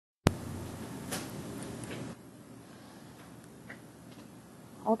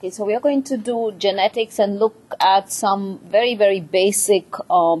Okay, so we are going to do genetics and look at some very, very basic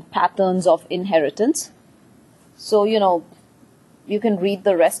patterns of inheritance. So, you can read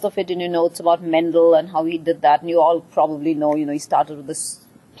the rest of it in your notes about Mendel and how he did that. And you all probably know, he started with the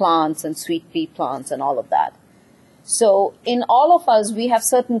plants and sweet pea plants and all of that. So, in all of us, we have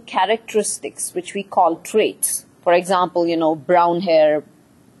certain characteristics which we call traits. For example, brown hair,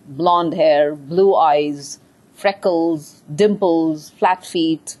 blonde hair, blue eyes, freckles, dimples, flat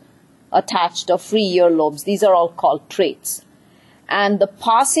feet, attached or free earlobes. These are all called traits. And the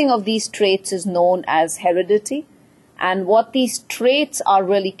passing of these traits is known as heredity. And what these traits are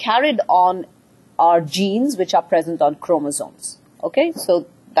really carried on are genes which are present on chromosomes. Okay, so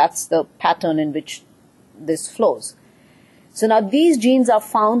that's the pattern in which this flows. So now these genes are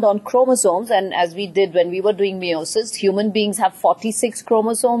found on chromosomes, and as we did when we were doing meiosis, human beings have 46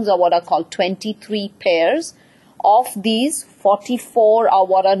 chromosomes, or what are called 23 pairs. Of these, 44 are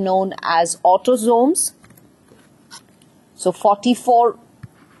what are known as autosomes. So 44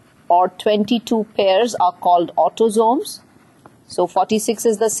 or 22 pairs are called autosomes. So 46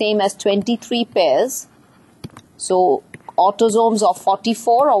 is the same as 23 pairs. So autosomes of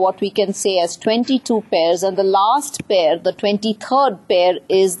 44, or what we can say as 22 pairs, and the last pair, the 23rd pair,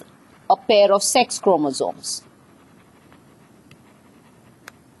 is a pair of sex chromosomes.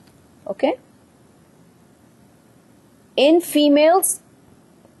 Okay? In females,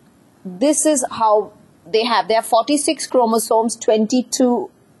 this is how they have 46 chromosomes, 22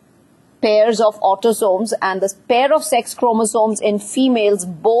 pairs of autosomes, and the pair of sex chromosomes in females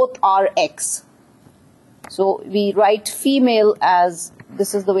both are X. So we write female as,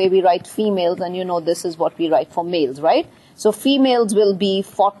 this is the way we write females, and this is what we write for males, right? So females will be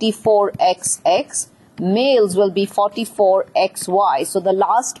 44XX, males will be 44XY. So the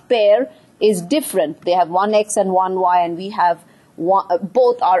last pair is different. They have one X and one Y, and we have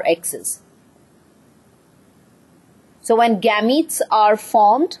both are X's. So when gametes are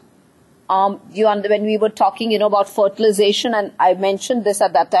formed, when we were talking, about fertilization, and I mentioned this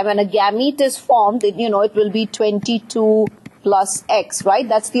at that time, when a gamete is formed, it will be 22 plus X, right?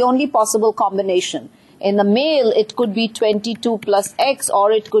 That's the only possible combination. In the male, it could be 22 plus X,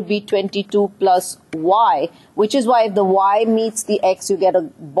 or it could be 22 plus Y, which is why if the Y meets the X, you get a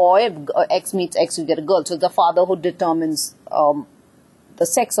boy. If X meets X, you get a girl. So it's the father who determines the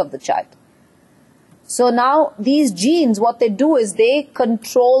sex of the child. So now these genes, what they do is they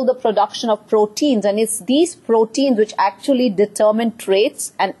control the production of proteins, and it's these proteins which actually determine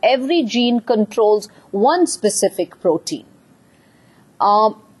traits, and every gene controls one specific protein.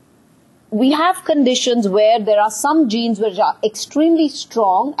 We have conditions where there are some genes which are extremely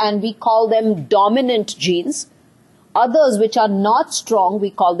strong, and we call them dominant genes. Others which are not strong, we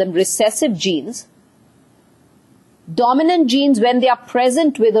call them recessive genes. Dominant genes, when they are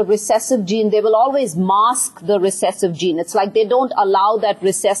present with a recessive gene, they will always mask the recessive gene. It's like they don't allow that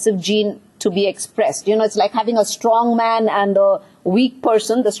recessive gene to be expressed. It's like having a strong man and a weak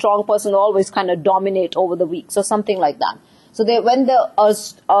person. The strong person will always kind of dominate over the weak. So something like that. So when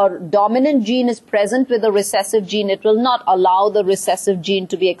a dominant gene is present with a recessive gene, it will not allow the recessive gene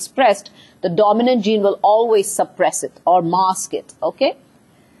to be expressed. The dominant gene will always suppress it or mask it, okay?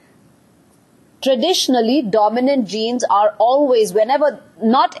 Traditionally, dominant genes are always,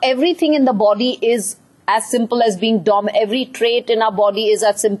 not everything in the body is as simple as being every trait in our body is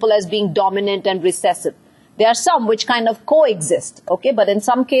as simple as being dominant and recessive. There are some which kind of coexist, okay? But in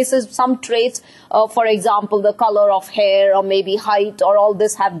some cases, some traits, for example, the color of hair or maybe height or all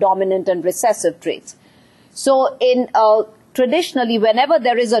this have dominant and recessive traits. So traditionally, whenever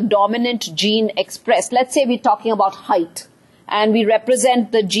there is a dominant gene expressed, let's say we're talking about height, and we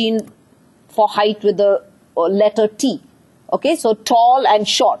represent the gene for height with the letter T, okay? So tall and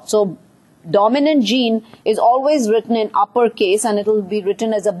short. So dominant gene is always written in uppercase, and it will be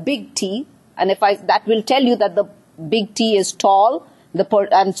written as a big T. And that will tell you that the big T is tall.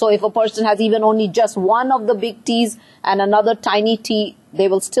 And so if a person has even only just one of the big T's and another tiny T, they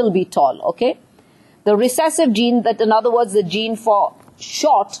will still be tall, okay? The recessive gene, that in other words, the gene for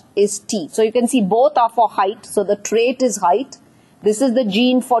short is T. So you can see both are for height. So the trait is height. This is the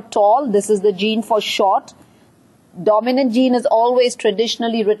gene for tall. This is the gene for short. Dominant gene is always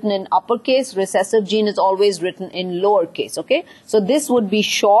traditionally written in uppercase. Recessive gene is always written in lowercase, okay? So this would be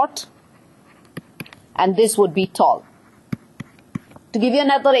short, and this would be tall. To give you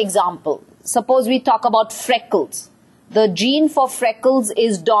another example, suppose we talk about freckles. The gene for freckles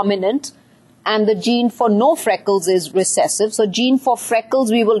is dominant, and the gene for no freckles is recessive. So gene for freckles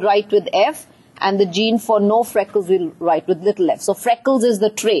we will write with F, and the gene for no freckles we'll write with little f. So freckles is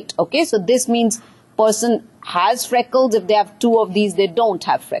the trait, okay? So this means person has freckles. If they have 2 of these, they don't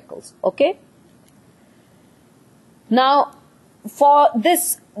have freckles. Okay? Now, for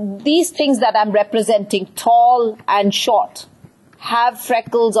these things that I'm representing, tall and short, have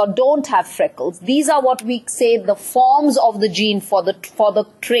freckles or don't have freckles, these are what we say the forms of the gene for the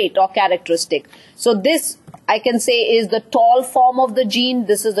trait or characteristic. So this, I can say, is the tall form of the gene.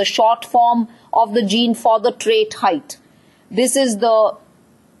 This is the short form of the gene for the trait height. This is the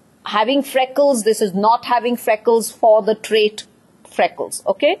having freckles. This is not having freckles for the trait freckles.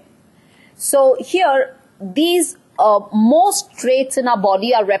 Okay? So here, these most traits in our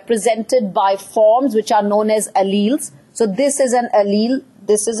body are represented by forms which are known as alleles. So this is an allele,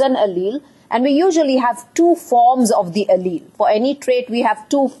 this is an allele, and we usually have 2 forms of the allele. For any trait, we have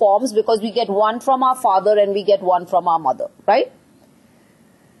 2 forms because we get one from our father and we get one from our mother, right?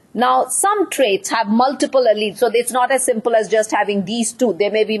 Now, some traits have multiple alleles, so it's not as simple as just having these 2.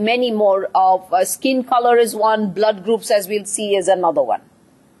 There may be many more. Skin color is one, blood groups, as we'll see, is another one.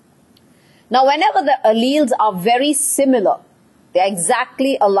 Now, whenever the alleles are very similar, they're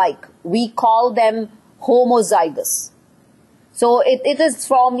exactly alike, we call them homozygous. So it is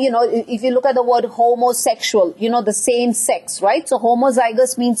from, if you look at the word homosexual, the same sex, right? So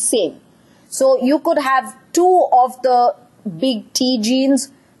homozygous means same. So you could have 2 of the big T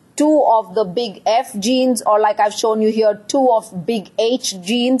genes, 2 of the big F genes, or like I've shown you here, 2 of big H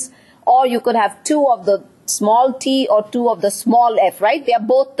genes, or you could have 2 of the small t or 2 of the small f, right? They are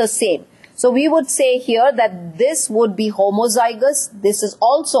both the same. So we would say here that this would be homozygous. This is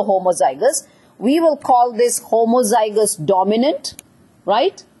also homozygous. We will call this homozygous dominant,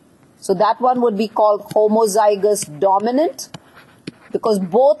 right? So that one would be called homozygous dominant because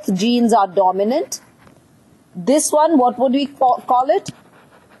both genes are dominant. This one, what would we call it?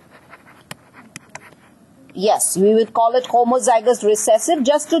 Yes, we would call it homozygous recessive,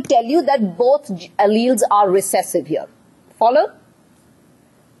 just to tell you that both alleles are recessive here. Follow?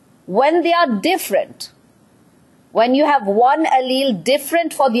 When they are different, when you have one allele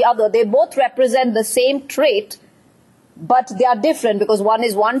different for the other, they both represent the same trait, but they are different because one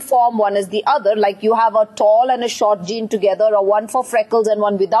is one form, one is the other. Like you have a tall and a short gene together, or one for freckles and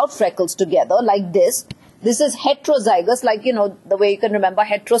one without freckles together, like this. This is heterozygous, like, the way you can remember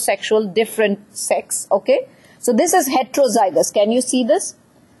heterosexual, different sex, okay? So this is heterozygous. Can you see this?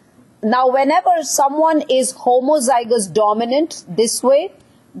 Now, whenever someone is homozygous dominant this way,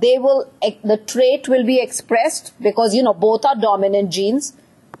 the trait will be expressed because, both are dominant genes.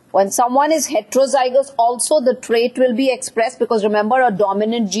 When someone is heterozygous, also the trait will be expressed because remember, a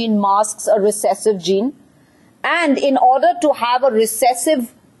dominant gene masks a recessive gene. And in order to have a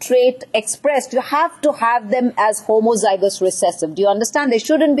recessive trait expressed, you have to have them as homozygous recessive. Do you understand? There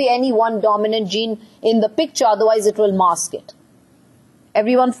shouldn't be any one dominant gene in the picture, otherwise it will mask it.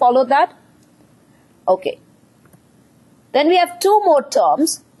 Everyone follow that? Okay. Then we have 2 more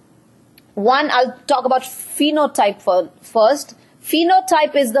terms. One, I'll talk about phenotype first.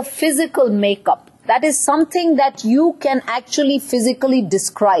 Phenotype is the physical makeup. That is something that you can actually physically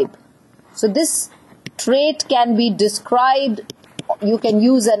describe. So this trait can be described. You can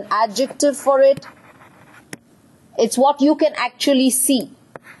use an adjective for it. It's what you can actually see.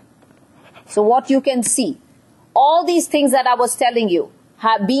 So what you can see. All these things that I was telling you,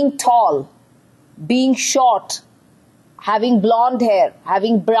 being tall, being short, having blonde hair,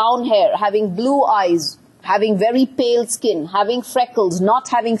 having brown hair, having blue eyes, having very pale skin, having freckles, not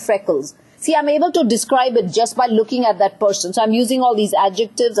having freckles. See, I'm able to describe it just by looking at that person. So I'm using all these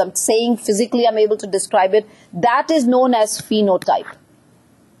adjectives. I'm saying physically I'm able to describe it. That is known as phenotype.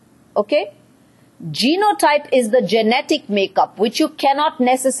 Okay? Genotype is the genetic makeup, which you cannot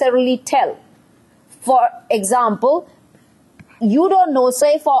necessarily tell. For example, you don't know,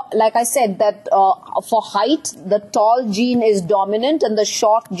 say like I said, that for height, the tall gene is dominant and the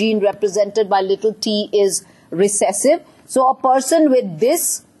short gene represented by little t is recessive. So a person with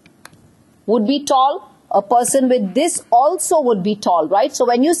this would be tall. A person with this also would be tall, right? So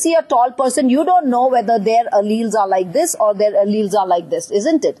when you see a tall person, you don't know whether their alleles are like this or their alleles are like this,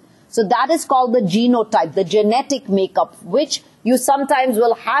 isn't it? So that is called the genotype, the genetic makeup, which you sometimes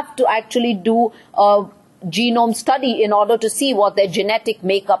will have to actually do a genome study in order to see what their genetic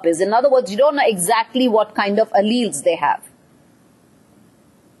makeup is. In other words, you don't know exactly what kind of alleles they have.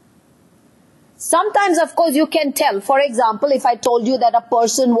 Sometimes, of course, you can tell. For example, if I told you that a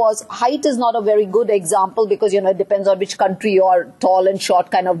person height is not a very good example because, it depends on which country you are. Tall and short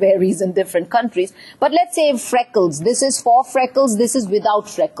kind of varies in different countries. But let's say freckles. This is for freckles. This is without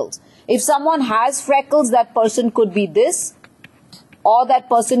freckles. If someone has freckles, that person could be this. Or that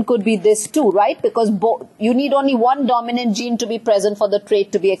person could be this too, right? Because you need only one dominant gene to be present for the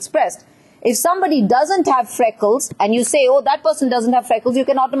trait to be expressed. If somebody doesn't have freckles and you say, oh, that person doesn't have freckles, you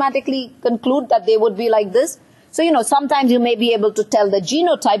can automatically conclude that they would be like this. So, sometimes you may be able to tell the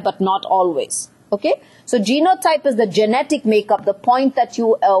genotype, but not always. Okay? So genotype is the genetic makeup, the point that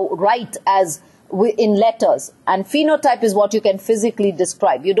you write as in letters. And phenotype is what you can physically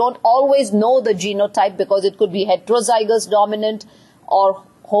describe. You don't always know the genotype because it could be heterozygous dominant or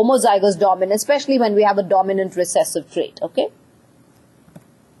homozygous dominant, especially when we have a dominant recessive trait. Okay?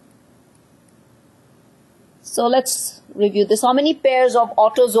 So let's review this. How many pairs of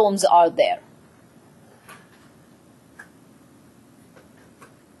autosomes are there?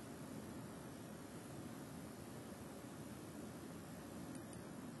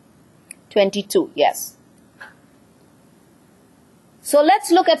 22, yes. So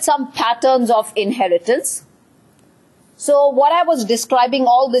let's look at some patterns of inheritance. So what I was describing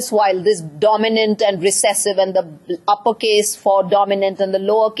all this while, this dominant and recessive, and the uppercase for dominant and the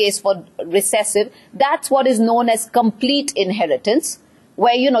lowercase for recessive, that's what is known as complete inheritance,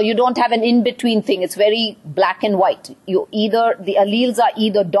 where you don't have an in-between thing. It's very black and white. The alleles are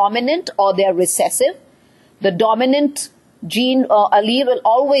either dominant or they're recessive. The dominant gene allele will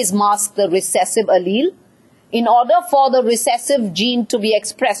always mask the recessive allele. In order for the recessive gene to be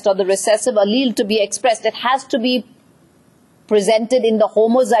expressed or the recessive allele to be expressed, it has to be presented in the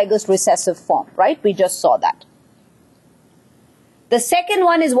homozygous recessive form, right? We just saw that. The second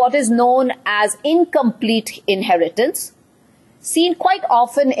one is what is known as incomplete inheritance, seen quite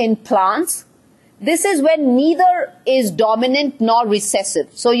often in plants. This is when neither is dominant nor recessive.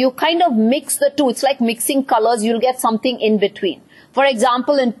 So you kind of mix the two. It's like mixing colors. You'll get something in between. For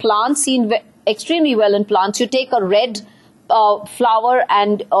example, in plants, seen extremely well in plants, you take a red flower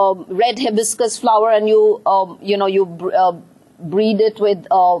and red hibiscus flower, and you breed it with,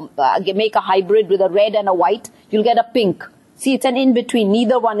 make a hybrid with a red and a white. You'll get a pink. See, it's an in-between.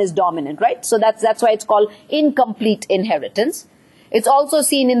 Neither one is dominant, right? So that's why it's called incomplete inheritance. It's also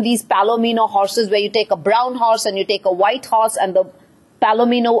seen in these palomino horses where you take a brown horse and you take a white horse, and the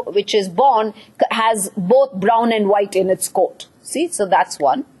palomino which is born has both brown and white in its coat. See, so that's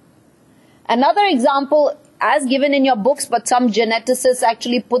one. Another example, as given in your books, but some geneticists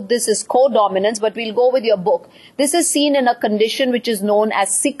actually put this as co-dominance, but we'll go with your book. This is seen in a condition which is known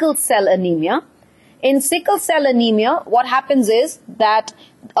as sickle cell anemia. In sickle cell anemia, what happens is that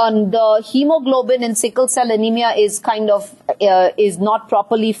the hemoglobin in sickle cell anemia is is not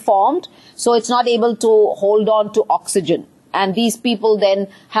properly formed, so it's not able to hold on to oxygen. And these people then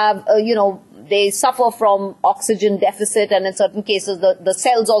have, they suffer from oxygen deficit, and in certain cases the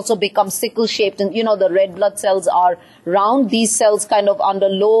cells also become sickle shaped, and the red blood cells are round. These cells kind of under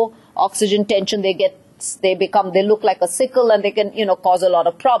low oxygen tension, they look like a sickle, and they can, cause a lot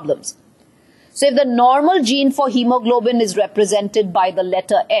of problems. So if the normal gene for hemoglobin is represented by the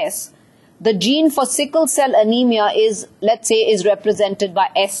letter S, the gene for sickle cell anemia is represented by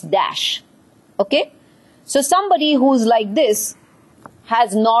S dash. Okay? So somebody who's like this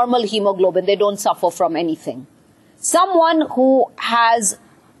has normal hemoglobin. They don't suffer from anything. Someone who has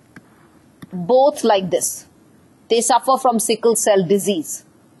both like this, they suffer from sickle cell disease.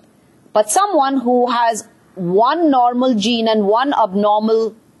 But someone who has one normal gene and one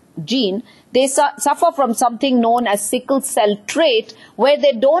abnormal gene, they suffer from something known as sickle cell trait, where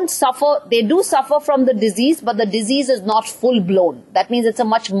they do suffer from the disease, but the disease is not full blown. That means it's a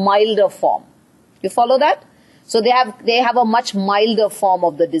much milder form. You follow that? So they have a much milder form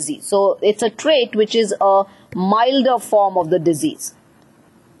of the disease. So it's a trait which is a milder form of the disease.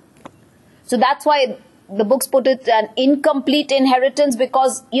 So that's why the books put it an incomplete inheritance,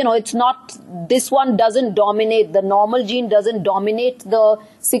 because, it's not, this one doesn't dominate, the normal gene doesn't dominate the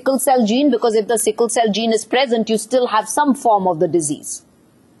sickle cell gene, because if the sickle cell gene is present, you still have some form of the disease.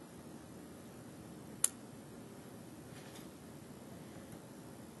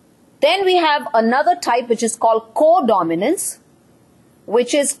 Then we have another type which is called co-dominance,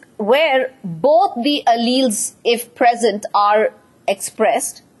 which is where both the alleles, if present, are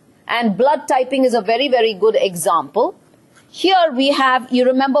expressed. And blood typing is a very, very good example. Here we have, you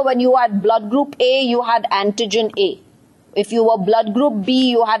remember when you had blood group A, you had antigen A. If you were blood group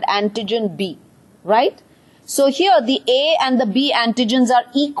B, you had antigen B, right? So here the A and the B antigens are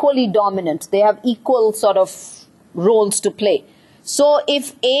equally dominant. They have equal sort of roles to play. So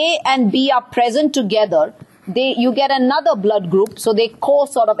if A and B are present together, you get another blood group, so they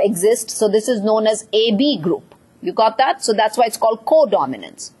sort of exist. So this is known as AB group. You got that? So that's why it's called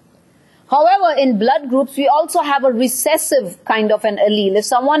co-dominance. However, in blood groups, we also have a recessive kind of an allele. If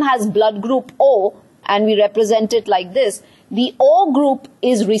someone has blood group O, and we represent it like this, the O group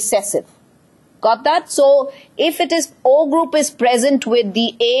is recessive. Got that? So if it is O group is present with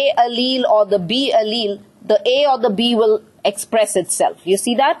the A allele or the B allele, the A or the B will express itself. You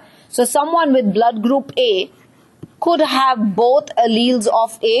see that? So someone with blood group A could have both alleles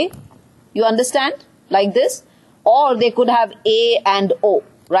of A. You understand? Like this. Or they could have A and O,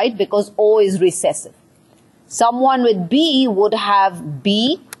 right? Because O is recessive. Someone with B would have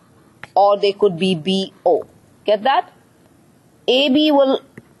B, or they could be BO. Get that? AB will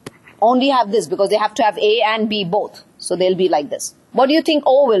only have this because they have to have A and B both. So they'll be like this. What do you think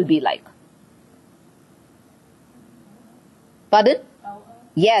O will be like? Pardon?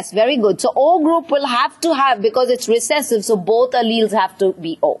 Yes, very good. So O group will have to have, because it's recessive, so both alleles have to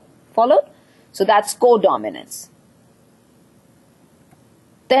be O. Followed? So that's codominance.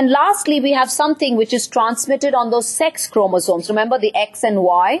 Then lastly, we have something which is transmitted on those sex chromosomes. Remember the X and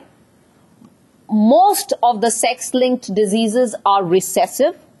Y? Most of the sex-linked diseases are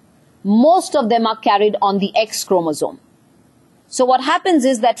recessive. Most of them are carried on the X chromosome. So what happens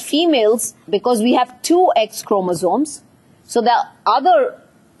is that females, because we have two X chromosomes, so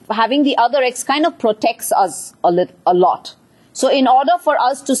having the other X kind of protects us a lot. So in order for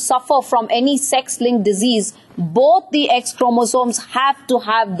us to suffer from any sex-linked disease, both the X chromosomes have to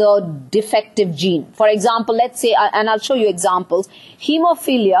have the defective gene. For example, let's say, and I'll show you examples,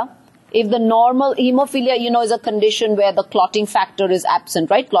 hemophilia. If the normal hemophilia, is a condition where the clotting factor is absent,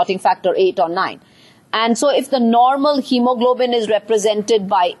 right? Clotting factor 8 or 9. And so if the normal hemoglobin is represented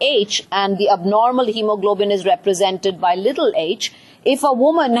by H and the abnormal hemoglobin is represented by little h, if a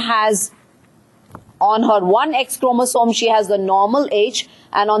woman has on her one X chromosome, she has the normal H,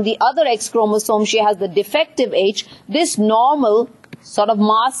 and on the other X chromosome, she has the defective H, this normal sort of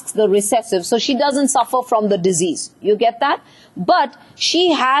masks the recessive, so she doesn't suffer from the disease. You get that? But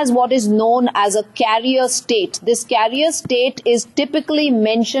she has what is known as a carrier state. This carrier state is typically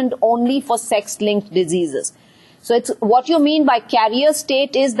mentioned only for sex-linked diseases. So it's what you mean by carrier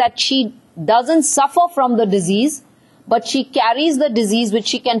state is that she doesn't suffer from the disease, but she carries the disease which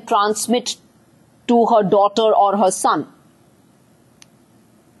she can transmit to her daughter or her son.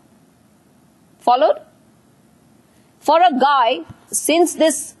 Followed? For a guy, since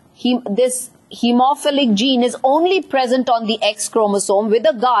this hemophilic gene is only present on the X chromosome, with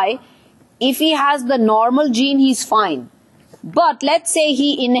a guy, if he has the normal gene, he's fine. But let's say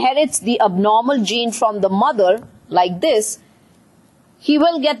he inherits the abnormal gene from the mother, like this, he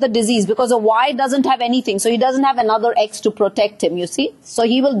will get the disease because a Y doesn't have anything. So he doesn't have another X to protect him, you see. So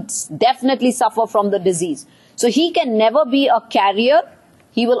he will definitely suffer from the disease. So he can never be a carrier.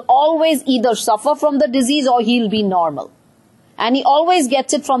 He will always either suffer from the disease or he'll be normal. And he always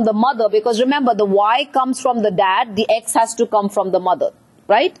gets it from the mother because remember, the Y comes from the dad, the X has to come from the mother,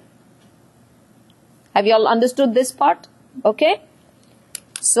 right? Have you all understood this part? Okay.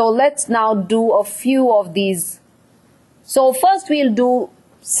 So let's now do a few of these. So first we'll do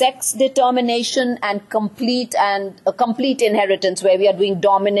sex determination and complete inheritance, where we are doing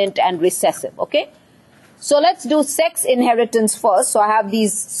dominant and recessive, okay? So let's do sex inheritance first. So I have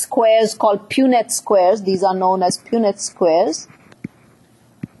these squares called Punnett squares. These are known as Punnett squares.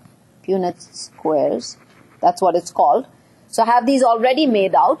 Punnett squares. That's what it's called. So I have these already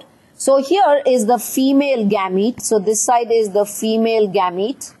made out. So here is the female gamete. So this side is the female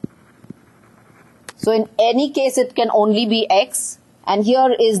gamete. So in any case, it can only be X. And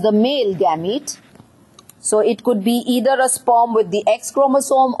here is the male gamete. So it could be either a sperm with the X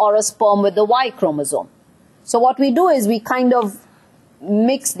chromosome or a sperm with the Y chromosome. So what we do is we kind of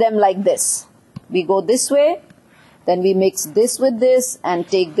mix them like this. We go this way, then we mix this with this and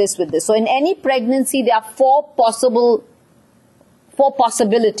take this with this. So in any pregnancy, there are four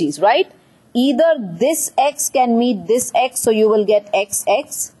possibilities, right? Either this X can meet this X, so you will get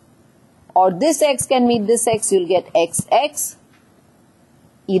XX. Or this X can meet this X, you'll get XX.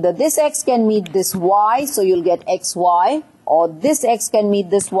 Either this X can meet this Y, so you'll get XY. Or this X can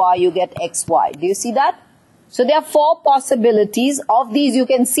meet this Y, you get XY. Do you see that? So there are four possibilities. Of these you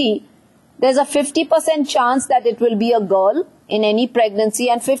can see there's a 50% chance that it will be a girl in any pregnancy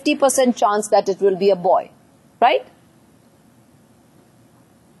and 50% chance that it will be a boy. Right?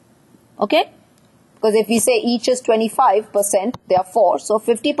 Okay? Because if we say each is 25%, there are four. So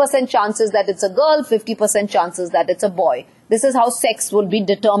 50% chances that it's a girl, 50% chances that it's a boy. This is how sex will be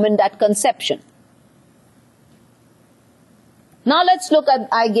determined at conception. Now let's look at,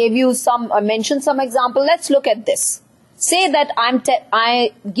 I mentioned some example. Let's look at this. Say that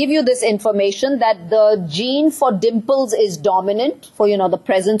I give you this information that the gene for dimples is dominant, for the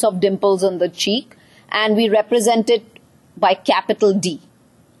presence of dimples on the cheek, and we represent it by capital D.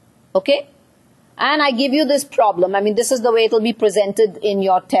 Okay? And I give you this problem. I mean, this is the way it will be presented in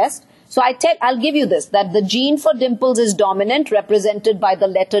your test. So I'll give you this, that the gene for dimples is dominant, represented by the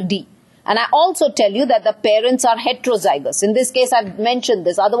letter D. And I also tell you that the parents are heterozygous. In this case, I've mentioned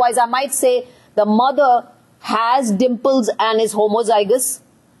this. Otherwise, I might say the mother has dimples and is homozygous.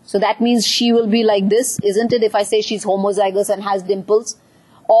 So that means she will be like this, isn't it, if I say she's homozygous and has dimples?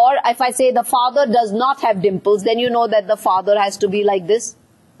 Or if I say the father does not have dimples, then you know that the father has to be like this.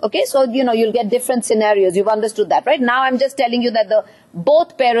 Okay, so you'll get different scenarios. You've understood that, right? Now I'm just telling you that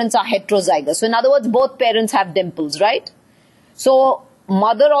both parents are heterozygous. So in other words, both parents have dimples, right? So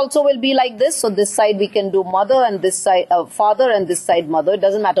mother also will be like this. So this side we can do mother and this side father and this side mother. It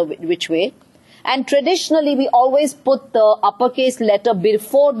doesn't matter which way. And traditionally we always put the uppercase letter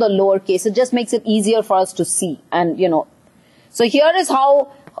before the lowercase. It just makes it easier for us to see. And so here is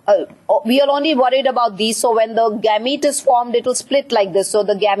how we are only worried about these. So when the gamete is formed, it will split like this. So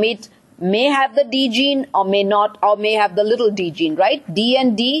the gamete may have the D gene or may not, or may have the little d gene, right? D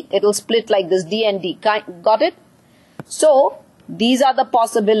and D, it will split like this, D and D. Got it? So these are the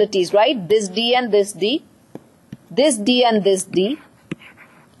possibilities, right? This D and this D, this D and this D,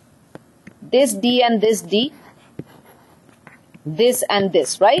 this D and this D, this and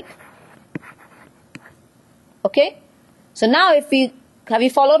this, right? Okay? So now have you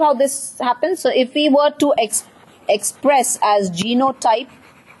followed how this happens? So if we were to express as genotype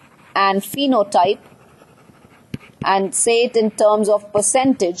and phenotype and say it in terms of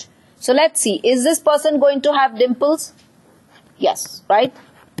percentage. So let's see, is this person going to have dimples? Yes, right?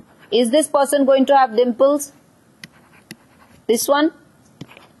 Is this person going to have dimples? This one?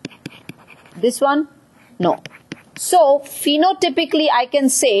 This one? No. So phenotypically I can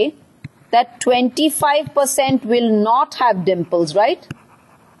say that 25% will not have dimples, right?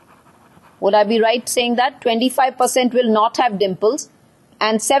 Would I be right saying that? 25% will not have dimples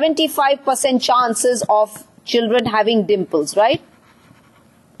and 75% chances of children having dimples, right?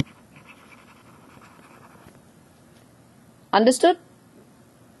 Understood?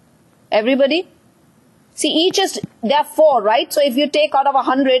 Everybody? See, there are 4, right? So if you take out of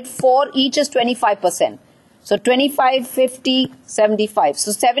 100, 4, each is 25%. So 25, 50, 75. So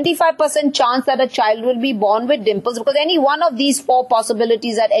 75% chance that a child will be born with dimples because any one of these 4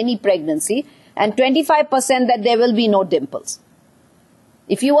 possibilities at any pregnancy, and 25% that there will be no dimples.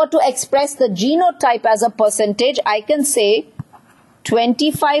 If you were to express the genotype as a percentage, I can say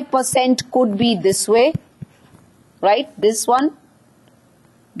 25% could be this way, right? This one.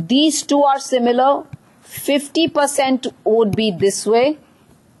 These two are similar. 50% would be this way,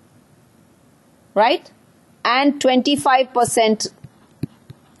 right? And 25%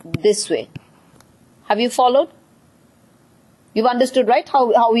 this way. Have you followed? You've understood, right,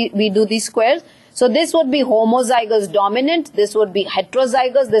 how we do these squares? So this would be homozygous dominant, this would be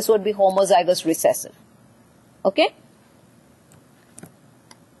heterozygous, this would be homozygous recessive. Okay?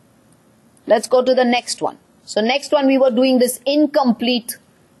 Let's go to the next one. So next one we were doing this incomplete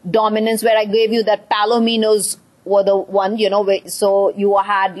dominance where I gave you that palominos were the one, so you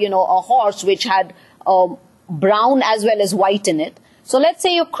had, a horse which had brown as well as white in it. So let's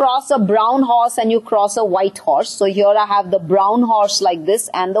say you cross a brown horse and you cross a white horse. So here I have the brown horse like this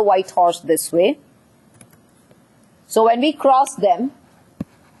and the white horse this way. So when we cross them,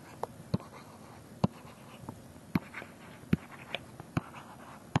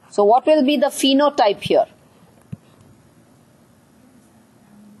 so what will be the phenotype here?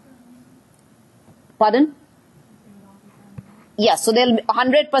 Pardon? Yes, so they'll be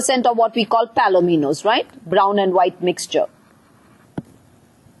 100% of what we call palominos, right? Brown and white mixture.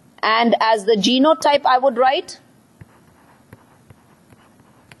 And as the genotype I would write,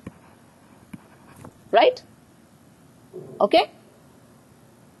 right? Okay?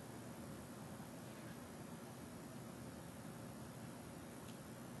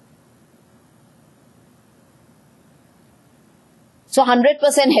 So 100%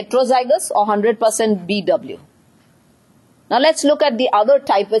 heterozygous or 100% BW. Now let's look at the other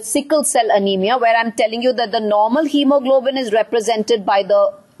type with sickle cell anemia where I'm telling you that the normal hemoglobin is represented by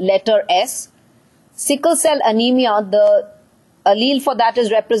the letter S. Sickle cell anemia, the allele for that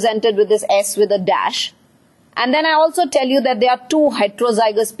is represented with this S with a dash. And then I also tell you that there are 2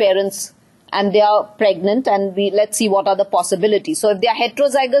 heterozygous parents and they are pregnant and let's see what are the possibilities. So if they are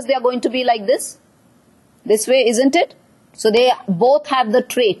heterozygous, they are going to be like this way, isn't it? So they both have the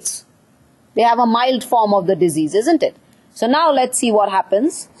traits. They have a mild form of the disease, isn't it? So now let's see what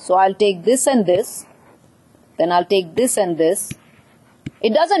happens. So I'll take this and this. Then I'll take this and this.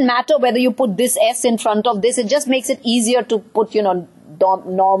 It doesn't matter whether you put this S in front of this. It just makes it easier to put,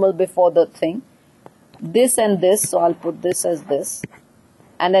 normal before the thing. This and this. So I'll put this as this.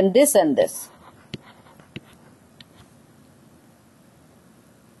 And then this and this.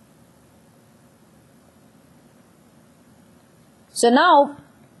 So now,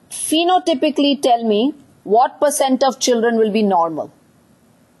 phenotypically tell me what percent of children will be normal?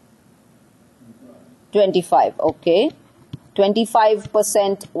 25, okay.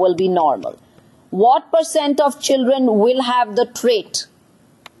 25% will be normal. What percent of children will have the trait?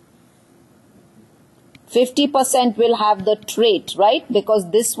 50% will have the trait, right?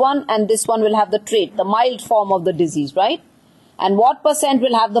 Because this one and this one will have the trait, the mild form of the disease, right? And what percent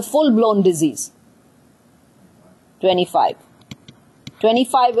will have the full-blown disease? 25.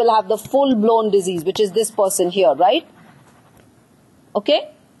 25 will have the full-blown disease, which is this person here, right? Okay?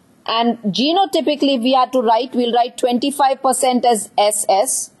 And genotypically, if we had to write, we'll write 25% as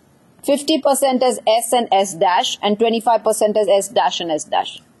SS, 50% as S and S dash, and 25% as S dash and S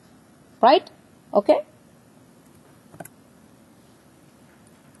dash. Right? Okay?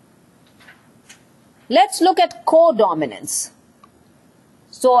 Let's look at codominance.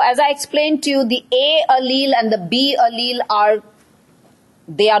 So as I explained to you, the A allele and the B allele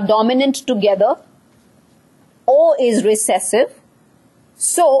they are dominant together. O is recessive.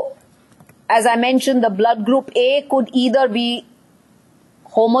 So, as I mentioned, the blood group A could either be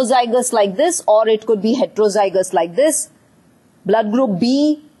homozygous like this, or it could be heterozygous like this. Blood group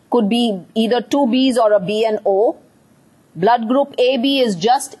B could be either two B's or a B and O. Blood group AB is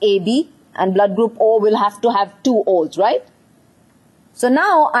just AB, and blood group O will have to have two O's, right? So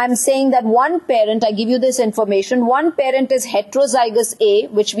now I'm saying that one parent, I give you this information, one parent is heterozygous A,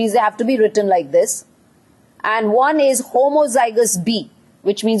 which means they have to be written like this, and one is homozygous B,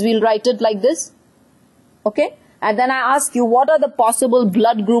 which means we'll write it like this. Okay? And then I ask you, what are the possible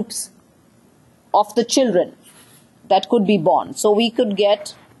blood groups of the children that could be born? So we could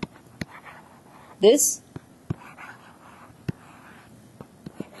get this.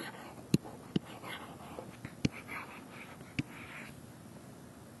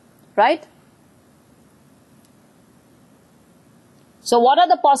 Right? So what are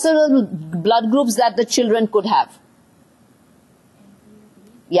the possible blood groups that the children could have?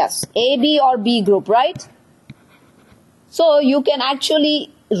 Yes, A, B or B group, right? So you can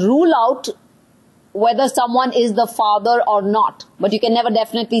actually rule out whether someone is the father or not, but you can never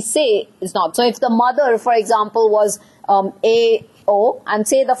definitely say it's not. So if the mother, for example, was AO and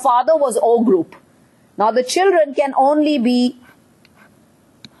say the father was O group, now the children can only be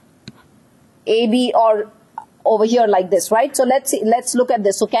AB or over here like this, right? So let's look at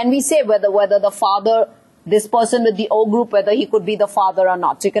this. So can we say whether the father, this person with the O group, whether he could be the father or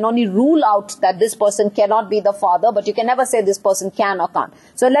not? So you can only rule out that this person cannot be the father, but you can never say this person can or can't.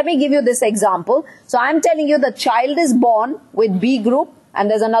 So let me give you this example. So I'm telling you the child is born with B group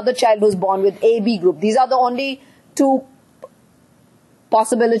and there's another child who's born with AB group. These are the only two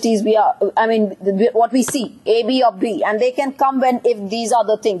possibilities what we see, A, B or B, and they can come if these are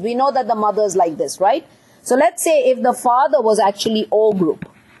the things. We know that the mother is like this, right? So let's say if the father was actually O group.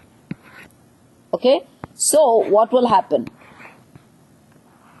 Okay? So what will happen?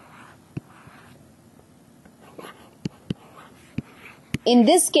 In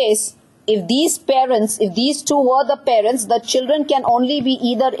this case, if these two were the parents, the children can only be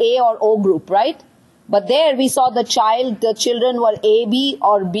either A or O group, right? But there we saw the children were AB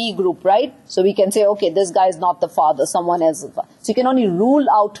or B group, right? So we can say, okay, this guy is not the father, someone else is the father. So you can only rule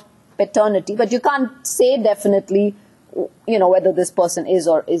out paternity, but you can't say definitely, whether this person is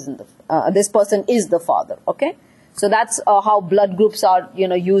or isn't this person is the father, okay? So that's how blood groups are,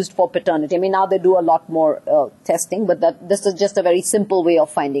 used for paternity. I mean, now they do a lot more testing, but this is just a very simple way of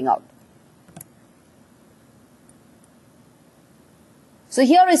finding out. So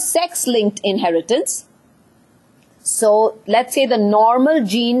here is sex-linked inheritance. So let's say the normal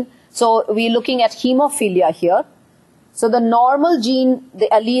gene, so we're looking at hemophilia here. So the normal gene, the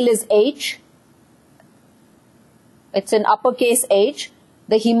allele is H. It's in uppercase H.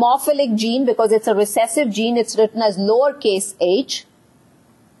 The hemophilic gene, because it's a recessive gene, it's written as lowercase h.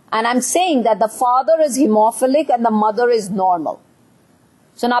 And I'm saying that the father is hemophilic and the mother is normal.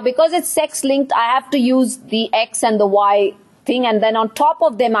 So now because it's sex-linked, I have to use the X and the Y thing, and then on top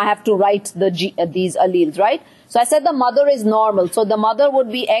of them I have to write these alleles, right? So I said the mother is normal, so the mother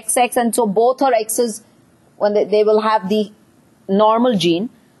would be XX, and so both her X's, when they will have the normal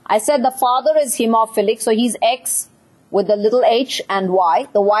gene. I said the father is hemophilic, so he's X with the little h and Y.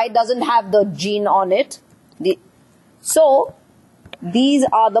 The Y doesn't have the gene on it. So these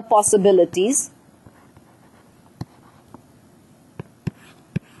are the possibilities.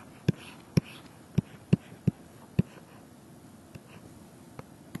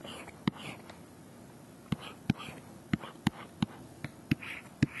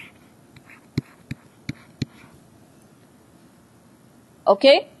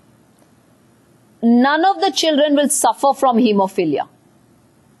 Okay? none of the children will suffer from hemophilia.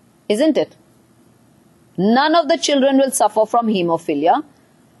 Isn't it? None of the children will suffer from hemophilia.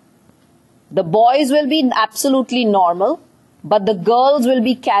 The boys will be absolutely normal, but the girls will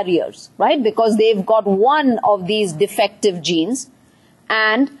be carriers, right? Because they've got one of these defective genes,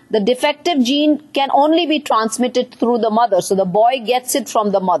 and the defective gene can only be transmitted through the mother. So the boy gets it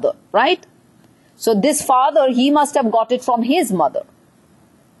from the mother, right? So this father, he must have got it from his mother.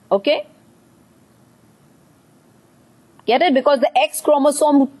 Okay? Get it? Because the X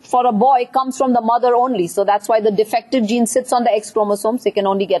chromosome for a boy comes from the mother only. So that's why the defective gene sits on the X chromosome. So you can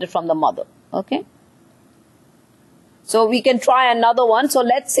only get it from the mother. Okay? So we can try another one. So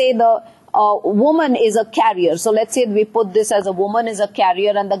let's say the woman is a carrier. So let's say we put this as a woman is a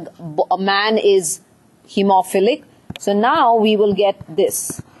carrier and the man is hemophilic. So now we will get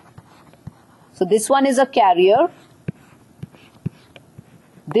this. So this one is a carrier.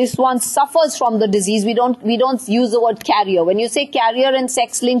 This one suffers from the disease. We don't use the word carrier. When you say carrier and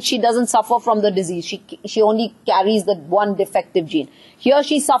sex-linked, she doesn't suffer from the disease. She only carries the one defective gene. Here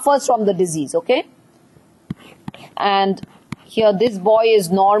she suffers from the disease, okay? And here this boy is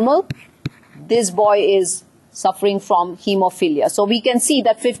normal. This boy is suffering from hemophilia. So we can see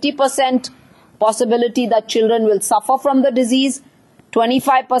that 50% possibility that children will suffer from the disease,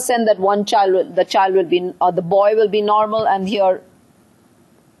 25% that the boy will be normal, and here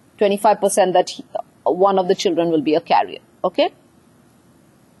 25% that one of the children will be a carrier. Okay?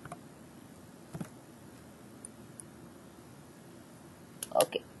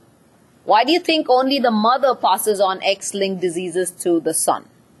 Okay. Why do you think only the mother passes on X-linked diseases to the son?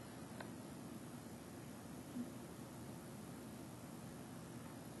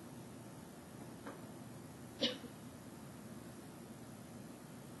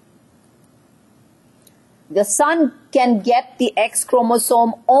 The son can get the X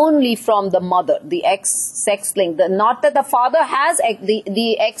chromosome only from the mother, the X sex-linked. Not that the father has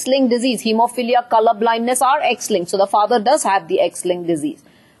the X-linked disease. Hemophilia, color blindness are X-linked. So the father does have the X-linked disease.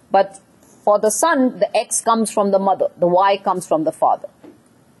 But for the son, the X comes from the mother. The Y comes from the father.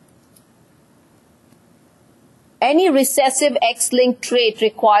 Any recessive X-linked trait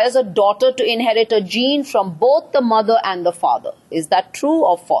requires a daughter to inherit a gene from both the mother and the father. Is that true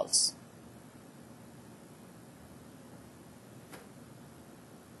or false?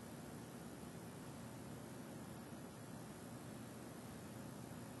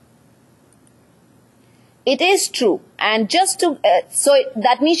 It is true, and so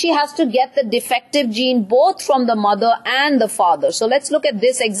that means she has to get the defective gene both from the mother and the father. So let's look at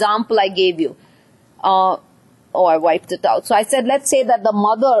this example I gave you. I wiped it out. So I said, let's say that the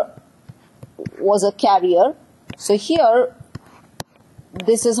mother was a carrier. So here,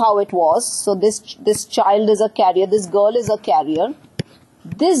 this is how it was. So this child is a carrier. This girl is a carrier.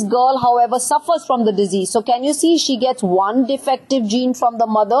 This girl, however, suffers from the disease. So can you see she gets one defective gene from the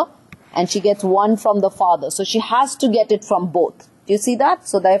mother, and she gets one from the father. So she has to get it from both. Do you see that?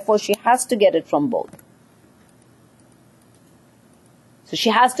 So therefore, she has to get it from both. So she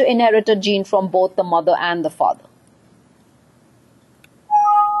has to inherit a gene from both the mother and the father.